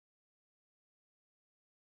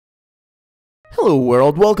Hello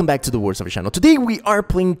world, welcome back to the Words of a Channel. Today we are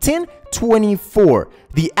playing 1024.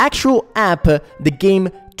 The actual app, the game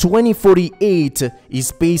 2048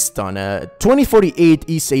 is based on. 2048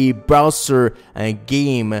 is a browser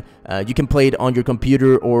game. You can play it on your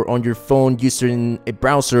computer or on your phone using a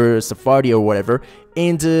browser, Safari or whatever.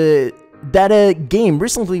 And that game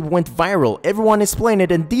recently went viral. Everyone is playing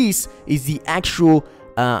it, and this is the actual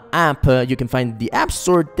app you can find in the App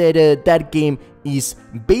Store that that game is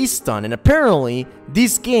based on. And apparently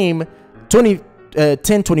this game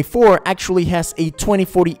 1024 actually has a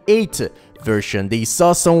 2048 version. They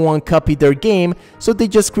saw someone copy their game, so they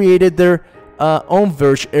just created their own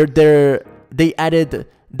version, they added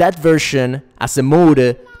that version as a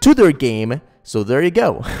mode to their game. So there you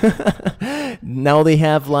go. Now they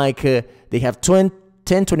have like they have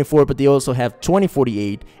 1024, but they also have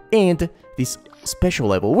 2048 and this special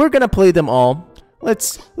level. We're gonna play them all.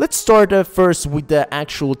 Let's start first with the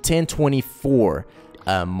actual 1024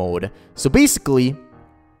 mode. So basically,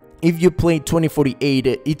 if you play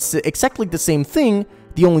 2048, it's exactly the same thing.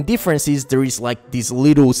 The only difference is there is like this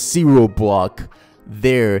little zero block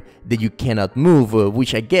there that you cannot move,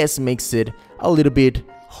 which I guess makes it a little bit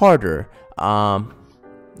harder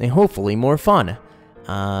and hopefully more fun.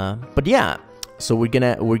 But yeah, so we're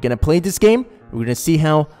gonna play this game. We're gonna see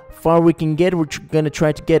how far we can get. We're gonna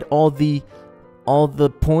try to get all the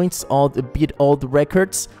points, beat all the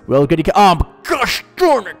records. We're all gonna get. Oh my gosh,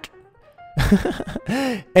 darn it!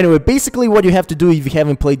 Anyway, basically what you have to do if you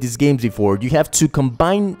haven't played these games before, you have to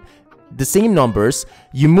combine the same numbers.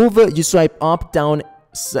 You move, you swipe up, down,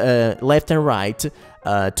 left and right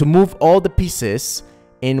to move all the pieces.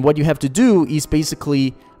 And what you have to do is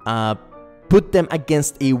basically put them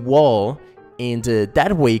against a wall, and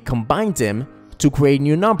that way combine them to create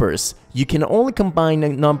new numbers. You can only combine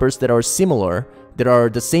numbers that are similar, that are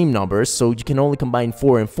the same numbers. So you can only combine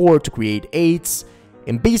 4 and 4 to create 8s.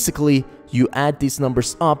 And basically, you add these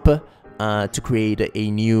numbers up to create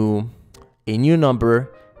a new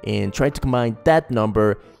number, and try to combine that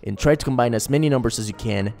number, and try to combine as many numbers as you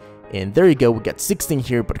can. And there you go. We got 16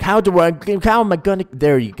 here. But how am I gonna?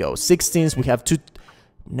 There you go. 16s. We have two.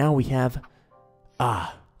 Now we have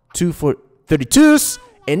 2 for 32s.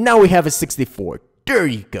 And now we have a 64. There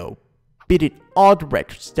you go. Beat it all the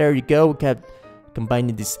records. There you go. We have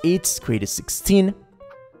combining these 8s, create a 16.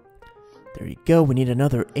 There you go. We need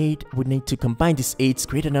another 8. We need to combine these 8s,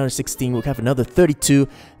 create another 16. We'll have another 32.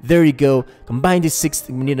 There you go. Combine this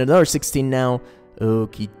 16. We need another 16 now.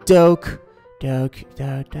 Okie doke. Dokie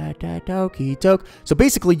doke. So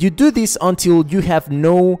basically, you do this until you have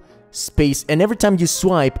no space, and every time you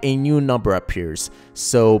swipe, a new number appears.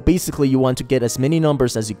 So basically, you want to get as many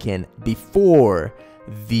numbers as you can before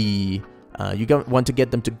the want to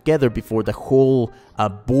get them together before the whole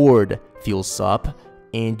board fills up,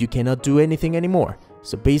 and you cannot do anything anymore.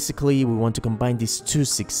 So basically, we want to combine these two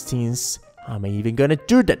 16s. How am I even gonna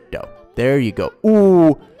do that though? There you go.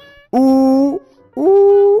 Ooh, ooh,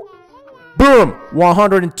 ooh. Boom!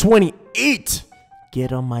 128.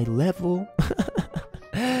 Get on my level.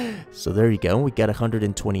 So there you go. We got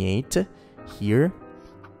 128 here.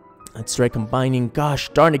 Let's try combining. Gosh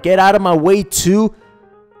darn it! Get out of my way too.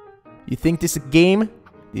 You think this is a game?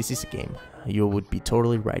 This is a game. You would be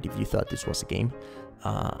totally right if you thought this was a game.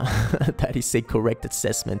 That is a correct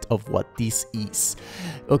assessment of what this is.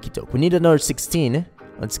 Okie doke. We need another 16.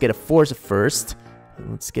 Let's get a 4s first.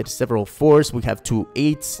 Let's get several 4s. We have 2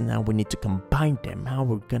 8s. Now we need to combine them. How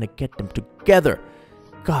we're gonna get them together?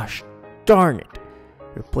 Gosh darn it.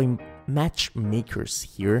 We're playing matchmakers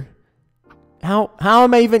here. How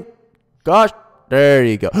am I even? Gosh, there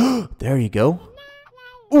you go. There you go.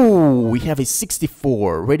 Ooh, we have a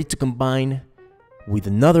 64 ready to combine with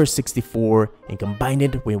another 64 and combine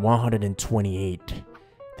it with 128.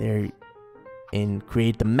 There, and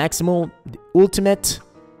create the maximal, the ultimate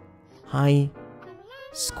high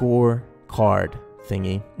score card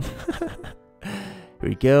thingy. Here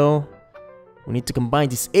we go. We need to combine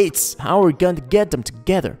these 8s. How are we going to get them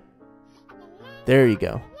together? There you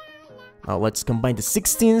go. Now let's combine the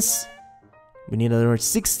 16s. We need another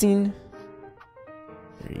 16.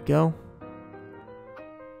 There you go.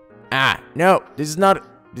 No, this is not.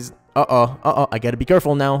 This. I gotta be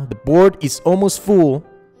careful now. The board is almost full.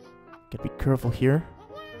 Gotta be careful here.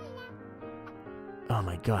 Oh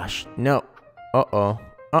my gosh. No.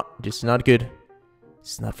 This is not good.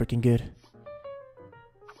 This is not freaking good.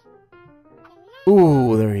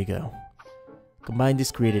 Ooh, there you go. Combine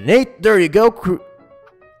this, create an 8. There you go.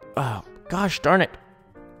 Oh, gosh darn it.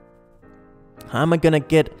 How am I gonna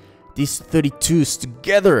get these 32s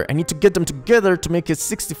together? I need to get them together to make it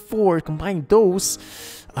 64. Combine those.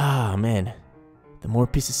 Ah, man. The more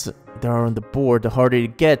pieces there are on the board, the harder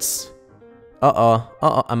it gets.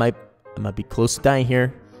 I might be close to dying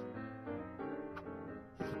here.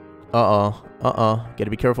 Gotta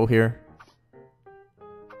be careful here.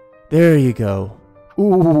 There you go.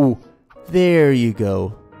 Ooh, there you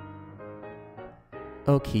go.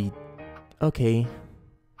 Okay.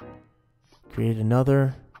 Create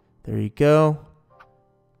another. There you go.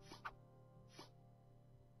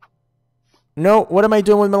 No, what am I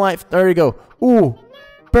doing with my life? There you go. Ooh,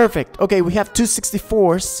 perfect. Okay, we have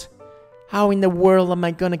 264s. How in the world am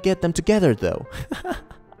I gonna get them together, though?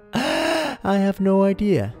 I have no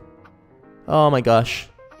idea. Oh my gosh.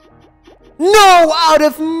 No! Out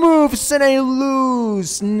of moves and I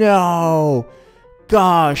lose! No!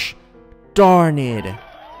 Gosh. Darn it.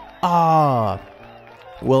 Ah.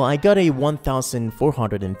 Well, I got a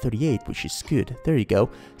 1438, which is good. There you go.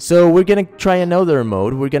 So we're gonna try another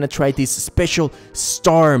mode. We're gonna try this special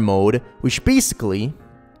star mode, which basically,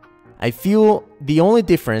 I feel the only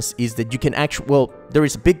difference is that you can actually, well, there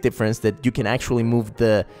is a big difference that you can actually move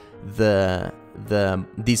this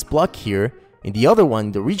block here. In the other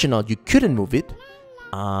one, the original, you couldn't move it.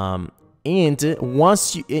 And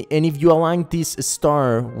once you, and if you align this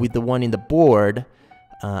star with the one in the board,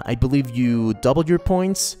 I believe you double your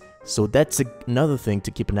points. So that's another thing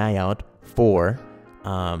to keep an eye out for.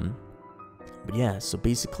 But yeah, so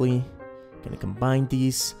basically, gonna combine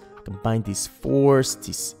these 4s,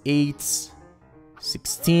 these 8s,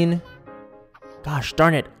 16. Gosh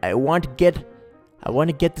darn it! I want to get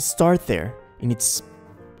the start there, and it's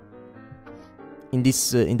in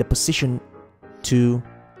the position to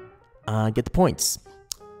get the points,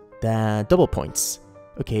 the double points.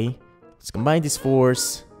 Okay, let's combine these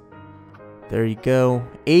 4s. There you go.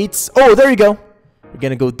 8s. Oh, there you go. We're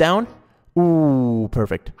gonna go down. Ooh,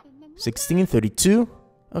 perfect. 16, 32.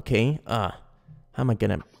 Okay. How am I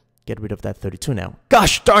gonna get rid of that 32 now?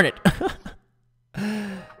 Gosh darn it!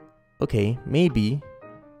 Okay, maybe.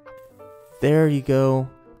 There you go.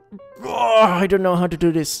 Oh, I don't know how to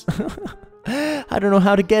do this. I don't know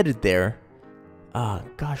how to get it there.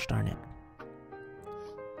 Gosh darn it.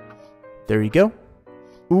 There you go.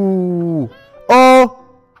 Ooh. Oh!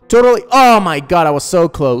 Totally. Oh my god, I was so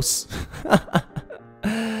close.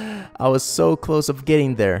 I was so close of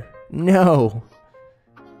getting there. No.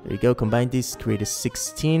 There you go. Combine these. Create a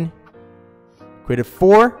 16. Create a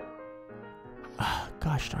 4.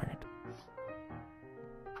 Gosh darn it.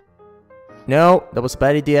 No, that was a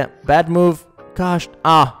bad idea. Bad move. Gosh.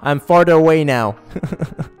 I'm farther away now.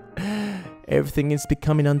 Everything is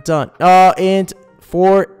becoming undone. And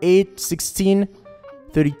 4, 8, 16,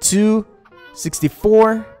 32,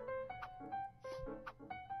 64.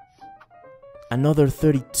 Another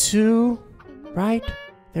 32. Right?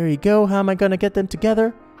 There you go. How am I gonna get them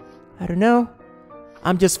together? I don't know.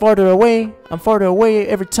 I'm just farther away. I'm farther away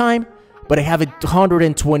every time. But I have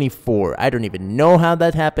 124. I don't even know how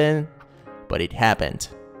that happened. But it happened.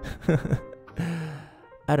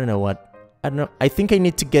 I don't know what. I don't know. I think I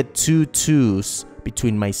need to get 2 2s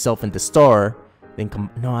between myself and the star. Then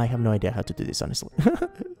no, I have no idea how to do this, honestly.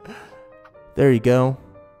 There you go.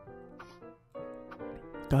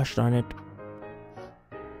 Gosh darn it.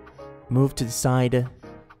 Move to the side.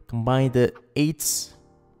 Combine the 8s.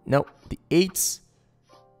 No, the 8s.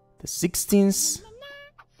 The 16s.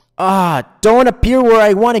 Don't appear where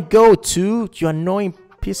I want to go to, you annoying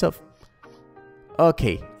piece of...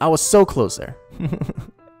 Okay, I was so close there.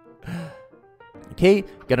 Okay,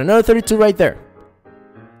 got another 32 right there.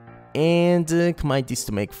 And combine these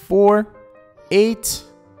to make 4, 8,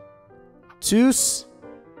 2s,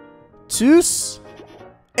 2s,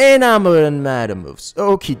 and I'm out of moves.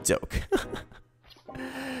 Okie doke.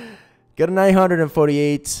 Got a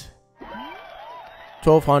 948.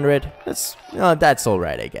 1200. That's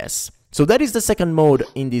alright, I guess. So that is the second mode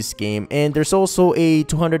in this game, and there's also a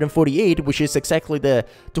 248, which is exactly the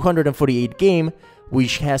 248 game,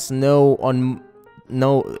 which has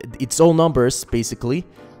it's all numbers basically.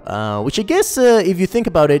 Which I guess, if you think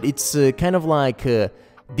about it, it's kind of like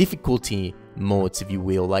difficulty modes, if you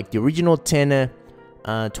will. Like the original 10,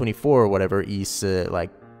 24 or whatever is like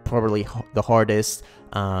probably the hardest.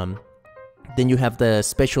 Then you have the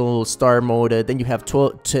special star mode. Then you have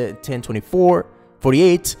 10, 24,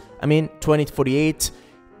 48. I mean 20 to 48,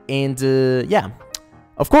 and yeah,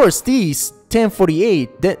 of course these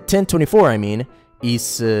 1048, 1024. I mean,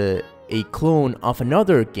 is a clone of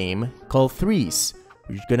another game called Threes,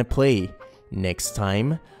 which we're gonna play next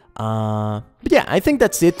time. But yeah, I think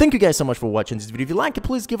that's it. Thank you guys so much for watching this video. If you like it,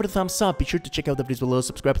 please give it a thumbs up. Be sure to check out the videos below,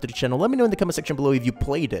 subscribe to the channel. Let me know in the comment section below if you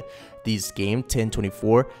played this game,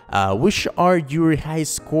 1024. Which are your high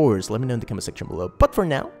scores? Let me know in the comment section below. But for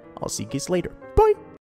now, I'll see you guys later. Bye! bye.